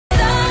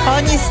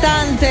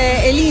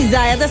istante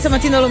Elisa, e adesso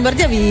Mattino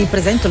Lombardia vi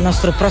presento il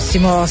nostro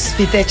prossimo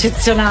ospite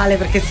eccezionale,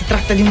 perché si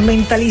tratta di un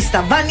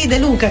mentalista, Vanni De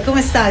Luca.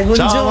 Come stai?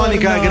 Buongiorno. Ciao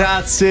Monica,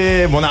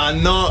 grazie, buon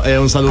anno e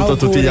un saluto a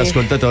tutti gli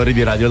ascoltatori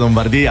di Radio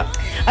Lombardia.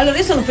 Allora,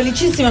 io sono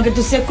felicissima che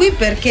tu sia qui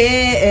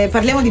perché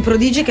parliamo di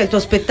Prodigi, che è il tuo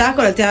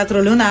spettacolo al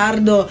Teatro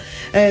Leonardo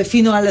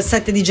fino al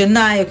 7 di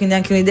gennaio, quindi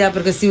anche un'idea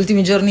per questi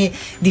ultimi giorni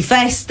di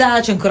festa.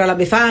 C'è ancora la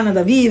Befana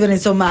da vivere,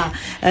 insomma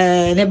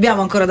ne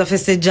abbiamo ancora da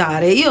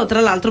festeggiare. Io tra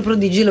l'altro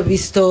Prodigi l'ho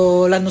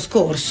visto l'anno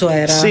scorso,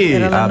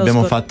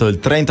 abbiamo fatto il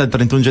 30 e il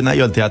 31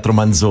 gennaio al Teatro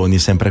Manzoni,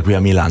 sempre qui a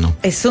Milano,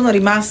 e sono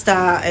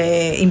rimasta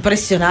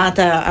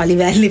impressionata a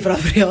livelli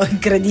proprio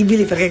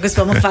incredibili, perché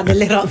quest'uomo fa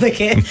delle robe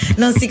che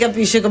non si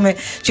capisce come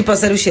ci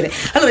possa riuscire.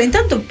 Allora,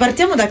 intanto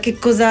partiamo da che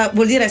cosa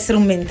vuol dire essere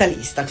un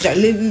mentalista, cioè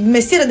il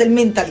mestiere del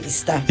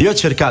mentalista. Io ho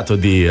cercato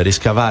di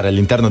riscavare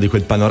all'interno di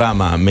quel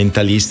panorama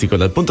mentalistico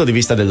dal punto di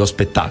vista dello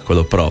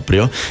spettacolo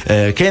proprio,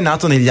 che è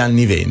nato negli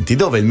anni 20,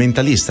 dove il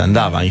mentalista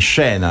andava in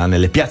scena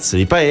nelle piazze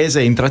di paese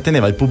e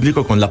intratteneva il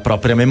pubblico con la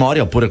propria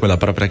memoria oppure con la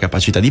propria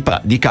capacità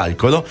di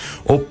calcolo,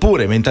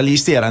 oppure i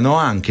mentalisti erano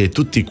anche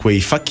tutti quei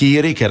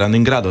fakiri che erano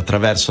in grado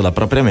attraverso la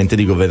propria mente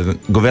di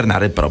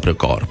governare il proprio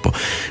corpo.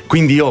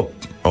 Quindi io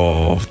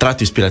ho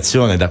tratto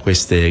ispirazione da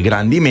queste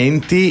grandi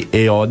menti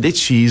e ho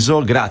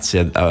deciso,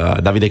 grazie a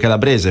Davide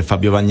Calabrese e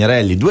Fabio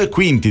Vagnarelli,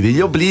 2/5 degli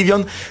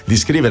Oblivion, di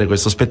scrivere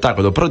questo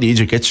spettacolo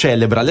Prodigi che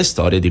celebra le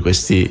storie di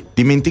questi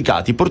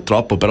dimenticati,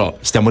 purtroppo però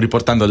stiamo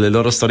riportando le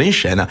loro storie in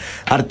scena,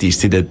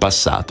 artisti del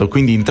passato.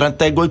 Quindi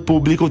intrattengo il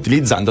pubblico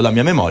utilizzando la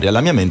mia memoria,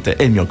 la mia mente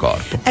e il mio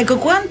corpo. Ecco,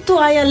 quanto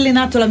hai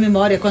allenato la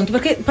memoria?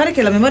 Perché pare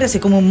che la memoria sia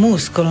come un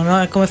muscolo, no?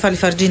 È come farli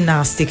fare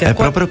ginnastica. È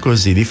proprio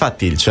così,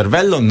 difatti il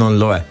cervello non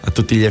lo è a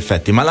tutti gli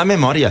effetti, ma la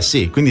memoria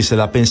sì, quindi se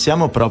la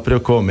pensiamo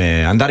proprio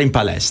come andare in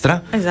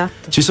palestra,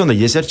 esatto, ci sono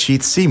degli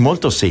esercizi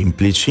molto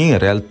semplici in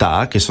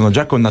realtà, che sono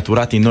già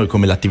connaturati in noi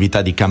come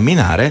l'attività di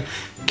camminare,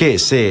 che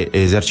se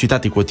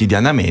esercitati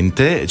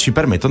quotidianamente ci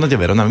permettono di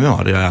avere una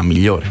memoria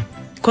migliore.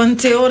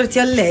 Quante ore ti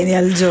alleni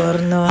al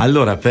giorno?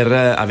 Allora, per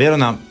avere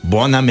una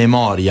buona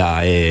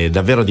memoria e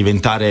davvero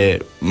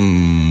diventare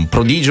un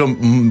prodigio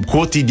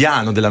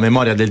quotidiano della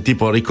memoria, del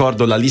tipo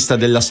ricordo la lista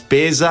della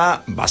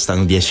spesa,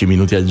 bastano 10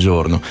 minuti al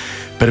giorno.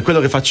 Per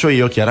quello che faccio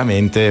io,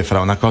 chiaramente, fra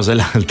una cosa e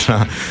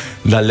l'altra,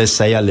 dalle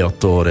 6 alle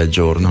 8 ore al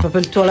giorno. Proprio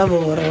il tuo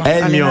lavoro.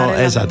 È il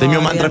mio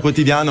mantra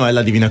quotidiano è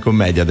la Divina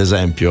Commedia, ad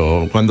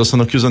esempio. Quando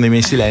sono chiuso nei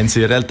miei silenzi,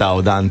 in realtà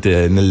ho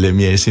Dante nelle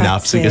mie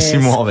sinapsi, che si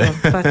muove.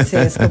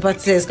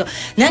 Pazzesco.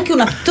 Neanche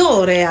un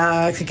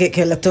attore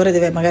che l'attore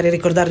deve magari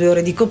ricordare le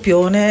ore di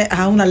copione,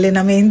 ha un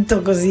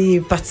allenamento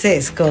così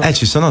pazzesco.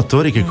 Ci sono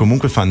attori che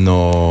comunque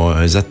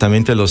fanno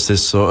esattamente lo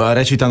stesso,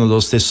 recitano lo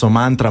stesso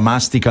mantra,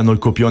 masticano il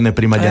copione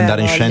prima di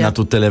andare in scena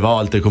tutte le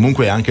volte.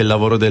 Comunque anche il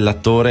lavoro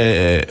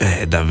dell'attore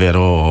è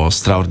davvero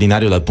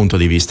straordinario dal punto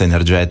di vista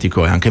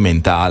energetico e anche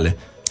mentale.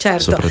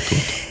 Certo.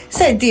 Soprattutto.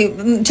 Senti,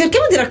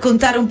 cerchiamo di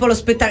raccontare un po' lo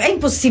spettacolo. È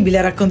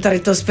impossibile raccontare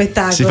il tuo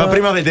spettacolo. Si fa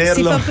prima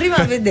vederlo. È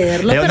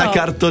però una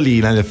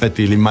cartolina, in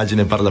effetti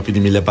l'immagine parla più di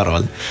 1000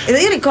 parole.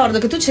 Io ricordo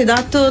che tu ci hai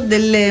dato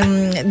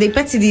dei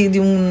pezzi di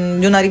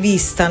una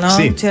rivista, no?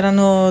 Sì.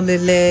 C'erano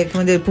delle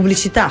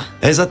pubblicità.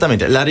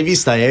 Esattamente, la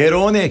rivista è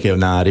Airone, che è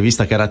una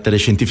rivista a carattere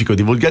scientifico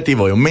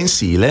divulgativo, è un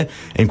mensile,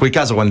 e in quel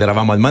caso quando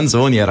eravamo al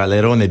Manzoni era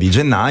l'Airone di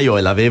gennaio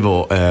e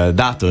l'avevo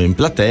dato in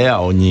platea,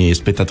 ogni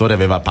spettatore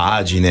aveva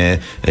pagine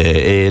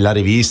e la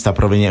rivista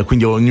proveniva,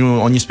 quindi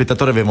ogni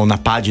spettatore aveva una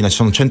pagina, ci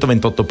sono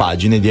 128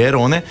 pagine di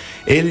Airone,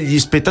 e gli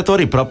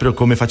spettatori, proprio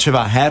come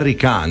faceva Harry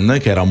Khan,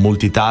 che era un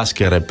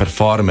multitasker,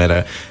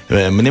 performer,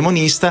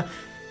 mnemonista,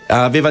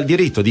 aveva il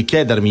diritto di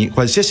chiedermi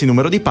qualsiasi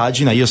numero di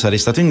pagina. Io sarei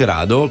stato in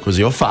grado,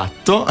 così ho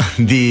fatto,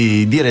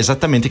 di dire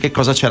esattamente che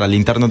cosa c'era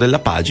all'interno della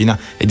pagina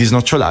e di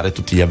snocciolare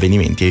tutti gli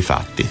avvenimenti e i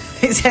fatti.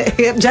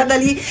 Già da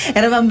lì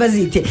eravamo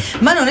basiti.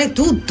 Ma non è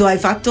tutto, hai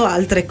fatto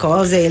altre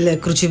cose, il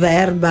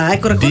cruciverba,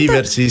 ecco,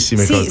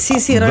 diversissime cose.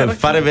 Sì,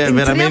 fare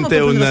veramente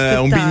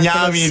un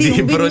bignami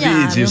di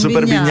Prodigi,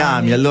 super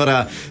bignami.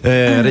 Allora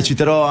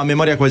reciterò a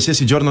memoria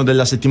qualsiasi giorno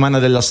della settimana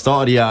della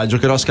storia,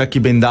 giocherò a scacchi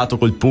bendato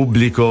col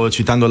pubblico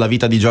citando la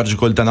vita di Giorgio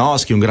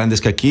Coltanowski, un grande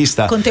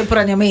scacchista.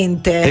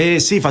 Contemporaneamente.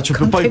 Sì, faccio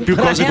più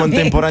cose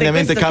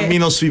contemporaneamente,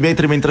 cammino sui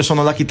vetri mentre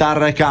suono la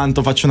chitarra e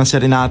canto, faccio una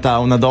serenata a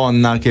una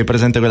donna che è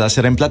presente quella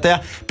sera in platea,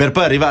 per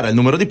poi arrivare al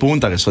numero di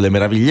punta, che sono le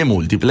meraviglie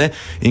multiple,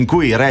 in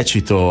cui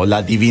recito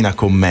la Divina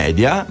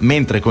Commedia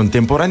mentre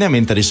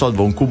contemporaneamente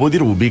risolvo un cubo di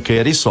Rubik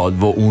e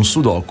risolvo un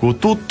sudoku,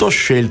 tutto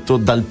scelto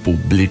dal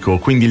pubblico.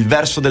 Quindi il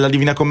verso della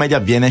Divina Commedia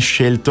viene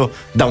scelto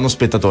da uno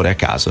spettatore a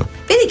caso.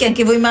 Vedi che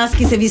anche voi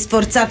maschi, se vi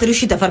sforzate,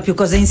 riuscite a fare più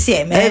cose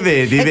insieme.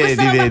 Vedi.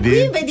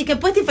 Vedi che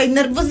poi ti fa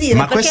innervosire.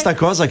 Ma questa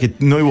cosa che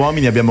noi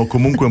uomini abbiamo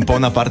comunque un po'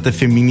 una parte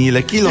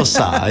femminile, chi lo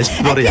sa,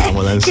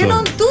 esploriamola. Che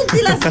non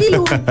tutti la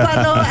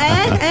sviluppano,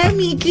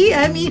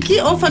 amici,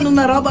 o fanno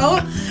una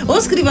roba o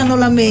scrivono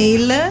la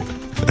mail,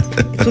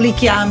 tu li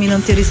chiami,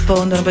 non ti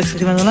rispondono perché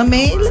scrivono la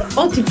mail,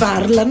 o ti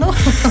parlano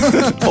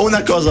o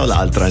una cosa o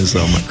l'altra,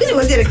 insomma. Quindi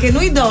vuol dire che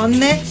noi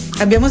donne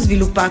abbiamo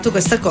sviluppato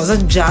questa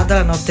cosa già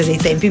dalla notte dei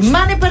tempi,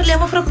 ma ne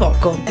parliamo fra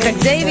poco.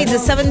 David,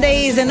 7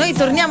 Days, e noi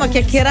torniamo a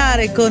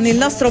chiacchierare con il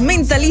nostro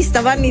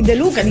mentalista Vanni De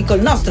Luca, dico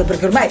il nostro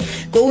perché ormai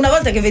una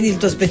volta che vedi il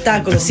tuo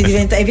spettacolo si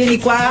diventa, e vieni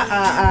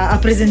qua a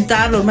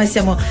presentarlo, ormai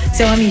siamo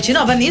amici.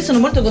 No Vanni, io sono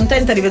molto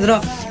contenta, rivedrò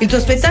il tuo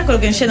spettacolo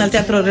che è in scena al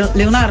Teatro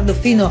Leonardo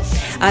fino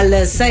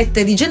al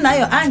 7 di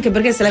gennaio, anche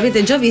perché se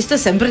l'avete già visto è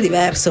sempre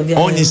diverso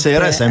ovviamente. Ogni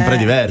sera è sempre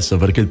diverso,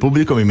 perché il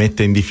pubblico mi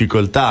mette in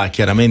difficoltà,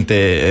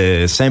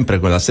 chiaramente sempre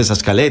con la stessa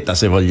scaletta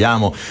se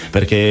vogliamo,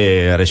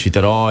 perché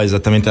reciterò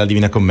esattamente la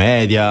Divina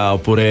Commedia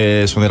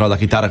oppure suonerò la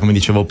chitarra come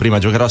dicevo prima,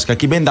 giocherò a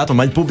scacchi bendato,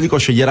 ma il pubblico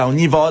sceglierà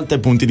ogni volta i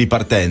punti di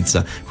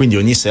partenza, quindi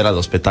ogni sera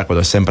lo spettacolo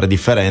è sempre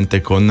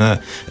differente con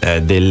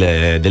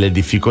delle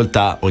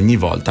difficoltà ogni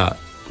volta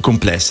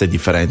complesse e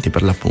differenti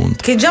per l'appunto.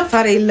 Che già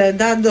fare il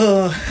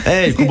dado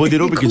il cubo di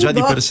Rubik già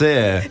di per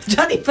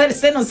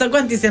sé non so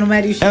quanti siano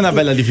mai riusciti è una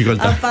bella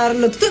difficoltà a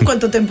farlo. Tu in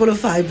quanto tempo lo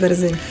fai per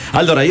esempio?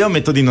 Allora io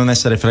ammetto di non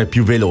essere fra i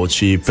più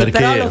veloci, perché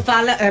però lo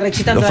fa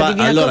recitando la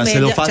Divina allora Commedia, se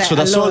lo faccio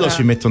da solo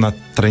ci metto una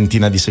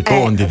trentina di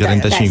secondi,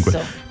 35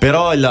 adesso,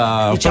 però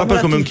proprio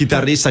come un tutto.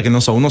 chitarrista che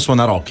non so, uno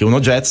suona rock e uno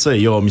jazz,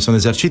 io mi sono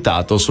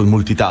esercitato sul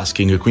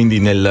multitasking, quindi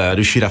nel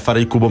riuscire a fare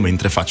il cubo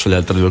mentre faccio le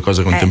altre due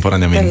cose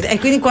contemporaneamente. E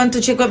quindi quanto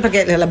c'è,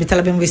 perché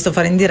l'abbiamo visto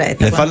fare in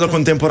diretta, nel farlo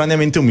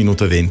contemporaneamente 1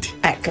 minuto e 20.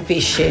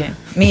 Capisci?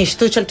 Mish,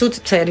 tu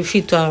sei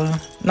riuscito a...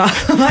 No,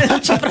 ma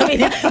non ci provi.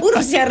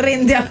 Uno si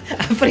arrende a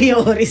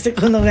priori,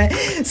 secondo me,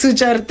 su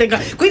certe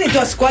cose. Quindi tu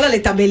a scuola le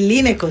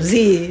tabelline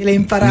così le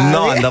imparavi?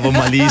 No, andavo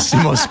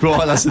malissimo a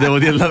scuola, se devo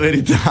dire la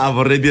verità.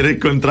 Vorrei dire il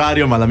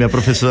contrario, ma la mia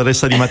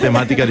professoressa di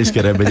matematica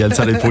rischierebbe di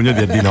alzare il pugno e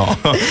dire di no.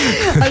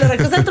 Allora,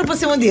 cos'altro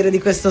possiamo dire di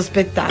questo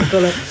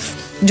spettacolo?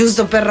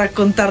 Giusto per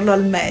raccontarlo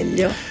al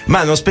meglio.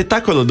 Ma è uno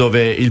spettacolo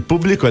dove il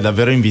pubblico è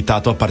davvero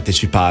invitato a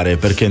partecipare,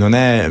 perché non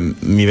è,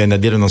 mi viene a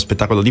dire, uno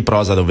spettacolo di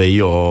prosa dove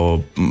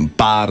io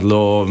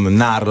parlo,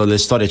 narro le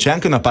storie. C'è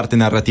anche una parte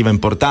narrativa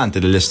importante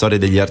delle storie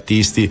degli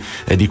artisti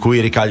di cui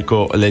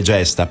ricalco le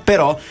gesta,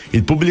 però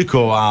il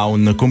pubblico ha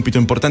un compito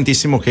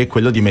importantissimo, che è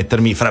quello di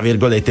mettermi fra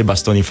virgolette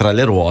bastoni fra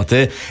le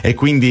ruote, e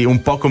quindi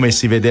un po' come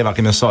si vedeva,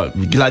 che ne so,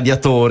 il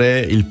gladiatore,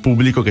 il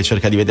pubblico che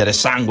cerca di vedere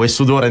sangue e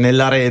sudore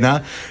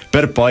nell'arena,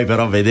 per poi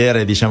però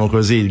vedere, diciamo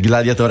così, il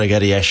gladiatore che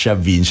riesce a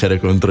vincere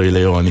contro i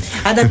leoni.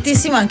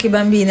 Adattissimo anche ai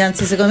bambini,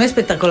 anzi secondo me è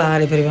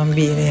spettacolare per i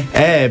bambini.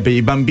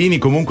 I bambini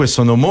comunque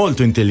sono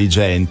molto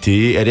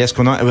intelligenti e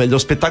riescono lo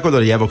spettacolo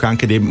rievoca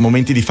anche dei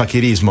momenti di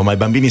fakirismo, ma i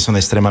bambini sono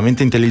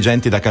estremamente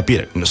intelligenti da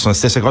capire. Sono le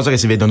stesse cose che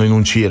si vedono in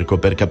un circo,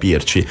 per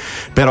capirci,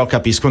 però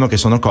capiscono che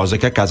sono cose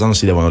che a casa non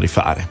si devono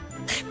rifare.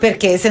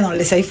 Perché se non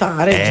le sai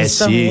fare,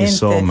 giustamente. Sì,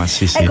 insomma,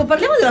 sì. Ecco,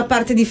 parliamo della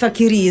parte di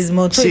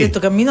fakirismo. Tu hai detto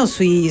cammino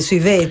sui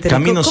vetri.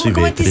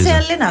 Come ti sei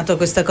allenato a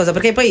questa cosa?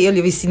 Perché poi io li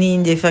ho visti in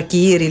India, i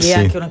fakiri, lì è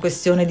anche una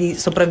questione di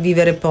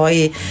sopravvivere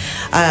poi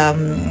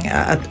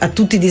a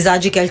tutti i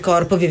disagi che ha il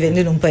corpo vivendo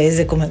in un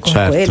paese come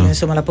quello,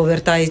 insomma, la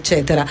povertà,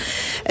 eccetera.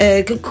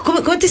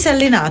 Come ti sei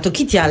allenato?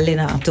 Chi ti ha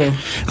allenato?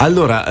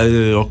 Allora,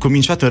 ho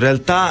cominciato, in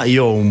realtà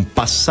io ho un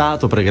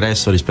passato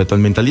pregresso rispetto al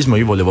mentalismo.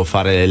 Io volevo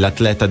fare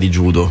l'atleta di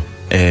judo.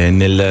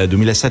 Nel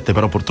 2007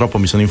 però purtroppo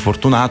mi sono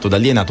infortunato, da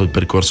lì è nato il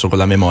percorso con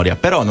la memoria,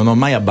 però non ho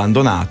mai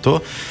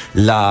abbandonato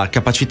la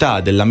capacità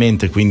della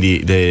mente,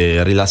 quindi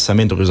del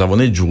rilassamento che usavo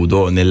nel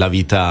judo, nella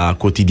vita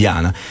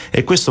quotidiana,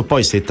 e questo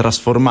poi si è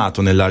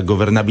trasformato nella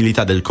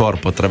governabilità del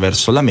corpo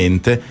attraverso la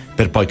mente,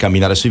 per poi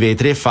camminare sui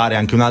vetri e fare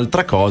anche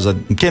un'altra cosa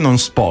che non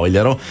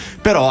spoilerò,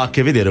 però ha a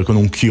che vedere con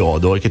un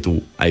chiodo, e che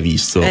tu hai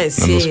visto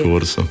l'anno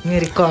scorso. Mi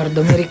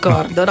ricordo,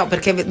 no,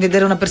 perché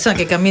vedere una persona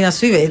che cammina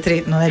sui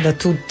vetri non è da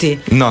tutti.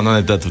 No, non è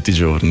da tutti i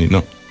giorni,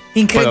 no.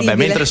 Incredibile. Poi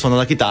vabbè, mentre suono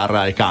la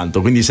chitarra e canto,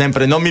 quindi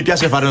sempre non mi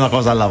piace fare una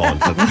cosa alla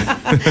volta.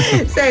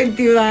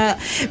 Senti, ma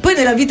poi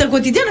nella vita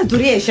quotidiana tu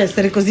riesci a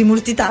essere così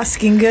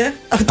multitasking?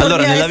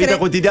 Allora, nella vita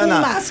quotidiana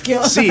un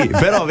maschio. Sì,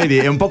 però vedi,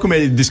 è un po' come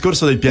il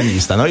discorso del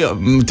pianista, no?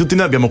 Tutti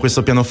noi abbiamo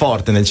questo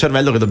pianoforte nel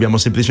cervello che dobbiamo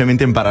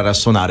semplicemente imparare a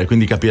suonare,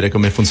 quindi capire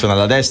come funziona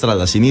la destra,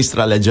 la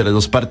sinistra, leggere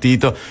lo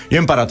spartito. Io ho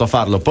imparato a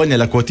farlo, poi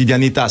nella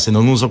quotidianità, se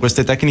non uso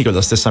queste tecniche, ho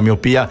la stessa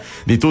miopia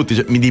di tutti,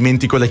 cioè, mi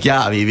dimentico le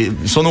chiavi,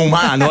 sono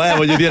umano,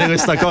 voglio dire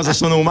questa cosa,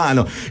 sono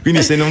umano,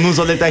 quindi se non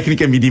uso le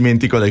tecniche mi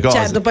dimentico le cose.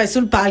 Certo, poi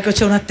sul palco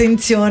c'è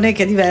un'attenzione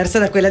che è diversa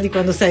da quella di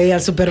quando sei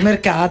al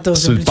supermercato.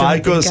 Sul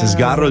palco, se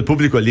sgarro, il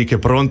pubblico è lì che è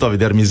pronto a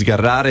vedermi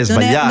sgarrare e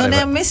sbagliare. Non è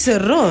ammesso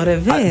errore, è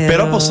vero.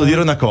 Però posso dire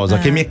una cosa,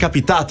 che mi è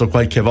capitato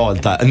qualche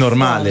volta, è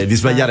normale, di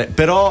sbagliare,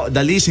 però da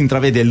lì si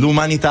intravede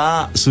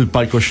l'umanità sul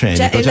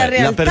palcoscenico,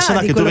 cioè la persona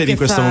che tu vedi in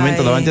questo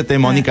momento davanti a te,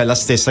 Monica, è la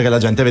stessa che la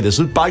gente vede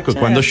sul palco, e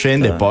quando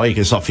scende poi,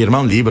 che so, firma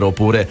un libro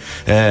oppure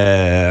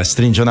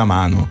stringe una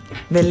mano.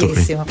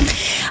 Bellissimo.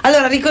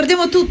 Allora,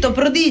 ricordiamo tutto: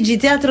 Prodigi,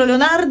 Teatro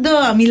Leonardo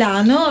a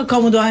Milano,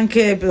 comodo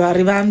anche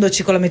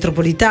arrivandoci con la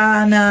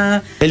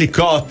metropolitana,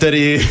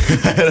 elicotteri, si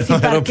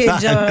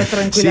parcheggia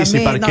tranquillamente. Sì, si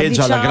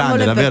parcheggia alla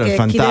grande, davvero è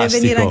fantastico. Chi deve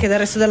venire anche dal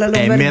resto della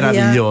Lombardia, è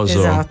meraviglioso,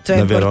 esatto, è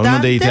davvero importante. uno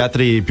dei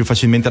teatri più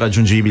facilmente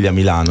raggiungibili a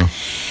Milano.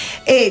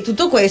 e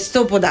tutto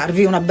questo può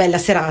darvi una bella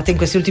serata in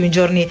questi ultimi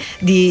giorni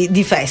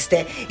di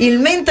feste. Il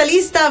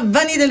mentalista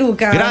Vanni De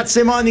Luca.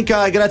 Grazie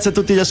Monica, grazie a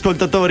tutti gli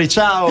ascoltatori,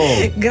 ciao.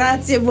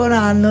 Grazie, buon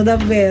anno,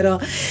 davvero.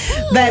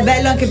 Beh,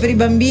 bello anche per i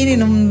bambini,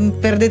 non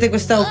perdete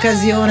questa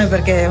occasione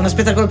perché è uno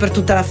spettacolo per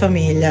tutta la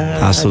famiglia.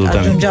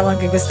 Assolutamente. Aggiungiamo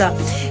anche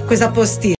questa postilla.